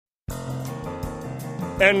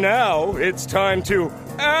And now it's time to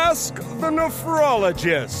Ask the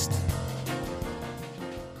Nephrologist.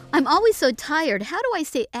 I'm always so tired. How do I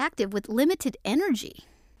stay active with limited energy?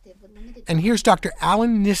 And here's Dr.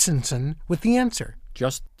 Alan Nissenson with the answer.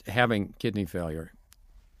 Just having kidney failure,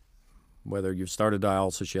 whether you've started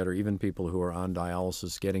dialysis yet or even people who are on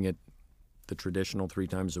dialysis, getting it the traditional 3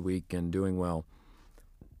 times a week and doing well,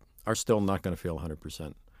 are still not going to feel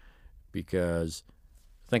 100%. Because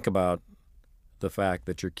think about the fact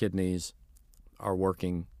that your kidneys are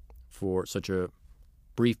working for such a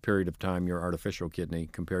brief period of time, your artificial kidney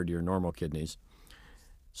compared to your normal kidneys.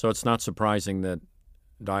 So it's not surprising that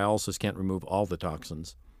dialysis can't remove all the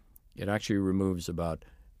toxins. It actually removes about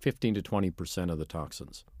 15 to 20% of the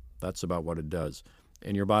toxins. That's about what it does.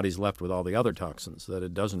 And your body's left with all the other toxins that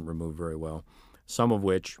it doesn't remove very well, some of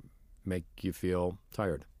which make you feel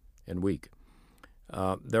tired and weak.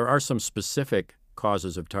 There are some specific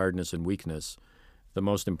causes of tiredness and weakness. The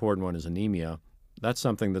most important one is anemia. That's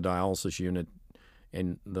something the dialysis unit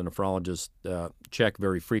and the nephrologist check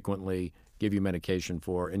very frequently, give you medication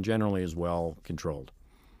for, and generally is well controlled.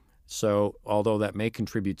 So although that may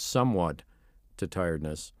contribute somewhat to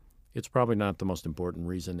tiredness, it's probably not the most important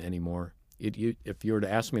reason anymore. If you were to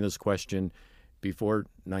ask me this question before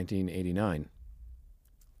 1989,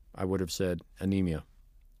 I would have said anemia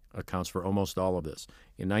accounts for almost all of this.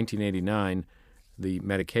 In 1989, the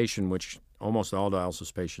medication which almost all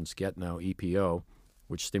dialysis patients get now, EPO,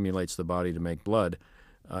 which stimulates the body to make blood,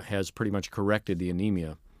 has pretty much corrected the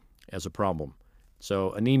anemia as a problem.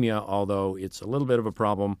 So anemia, although it's a little bit of a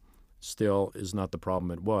problem, still is not the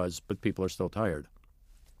problem it was, but people are still tired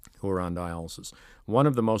who are on dialysis. One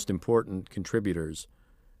of the most important contributors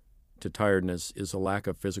to tiredness is a lack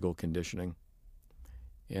of physical conditioning.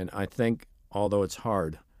 And I think, although it's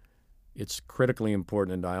hard, it's critically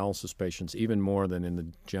important in dialysis patients, even more than in the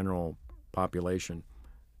general population,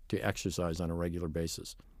 to exercise on a regular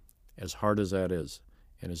basis. As hard as that is,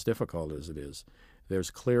 and as difficult as it is, there's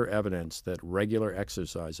clear evidence that regular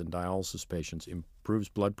exercise in dialysis patients improves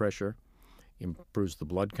blood pressure, improves the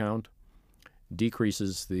blood count,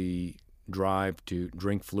 decreases the drive to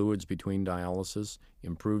drink fluids between dialysis,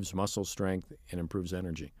 improves muscle strength, and improves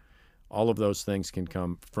energy. All of those things can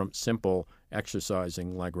come from simple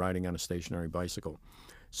exercising like riding on a stationary bicycle.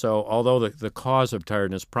 So although the cause of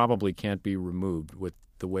tiredness probably can't be removed with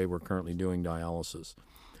the way we're currently doing dialysis,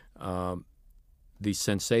 the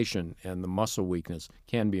sensation and the muscle weakness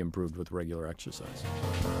can be improved with regular exercise.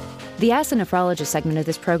 The Ask the Nephrologist segment of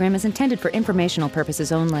this program is intended for informational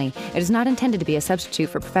purposes only. It is not intended to be a substitute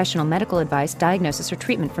for professional medical advice, diagnosis, or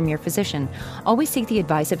treatment from your physician. Always seek the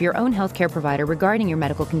advice of your own healthcare provider regarding your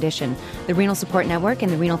medical condition. The Renal Support Network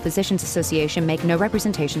and the Renal Physicians Association make no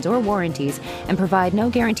representations or warranties and provide no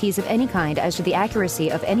guarantees of any kind as to the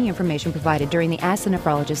accuracy of any information provided during the Ask the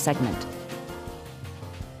Nephrologist segment.